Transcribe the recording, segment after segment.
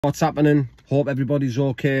What's happening? Hope everybody's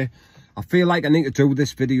okay. I feel like I need to do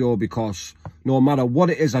this video because no matter what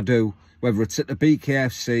it is I do, whether it's at the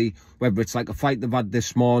BKFC, whether it's like a fight they've had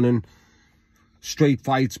this morning, street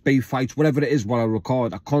fights, beef fights, whatever it is while I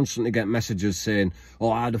record, I constantly get messages saying, oh,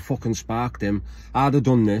 I'd have fucking sparked him, I'd have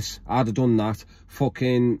done this, I'd have done that,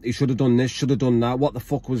 fucking, he should have done this, should have done that, what the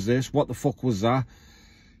fuck was this, what the fuck was that,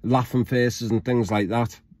 laughing faces and things like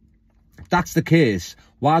that. If that's the case,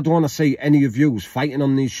 why don't I see any of yous fighting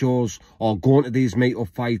on these shows or going to these meet-up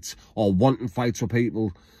fights or wanting fights with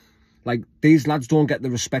people? Like, these lads don't get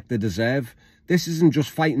the respect they deserve. This isn't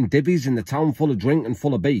just fighting divvies in the town full of drink and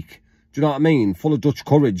full of beak. Do you know what I mean? Full of Dutch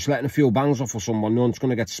courage, letting a few bangs off of someone, no one's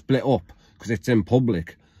going to get split up because it's in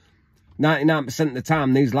public. 99% of the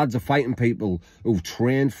time, these lads are fighting people who've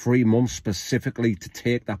trained 3 months specifically to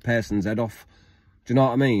take that person's head off. Do you know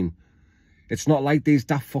what I mean? It's not like these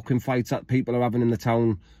daft fucking fights that people are having in the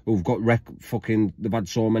town who've got they've had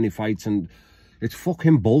so many fights, and it's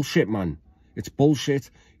fucking bullshit, man. It's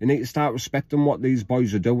bullshit. You need to start respecting what these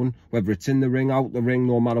boys are doing, whether it's in the ring, out the ring,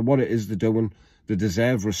 no matter what it is they're doing. They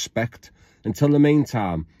deserve respect. Until the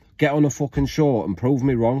meantime, get on a fucking show and prove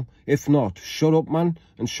me wrong. If not, shut up, man,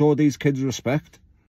 and show these kids respect.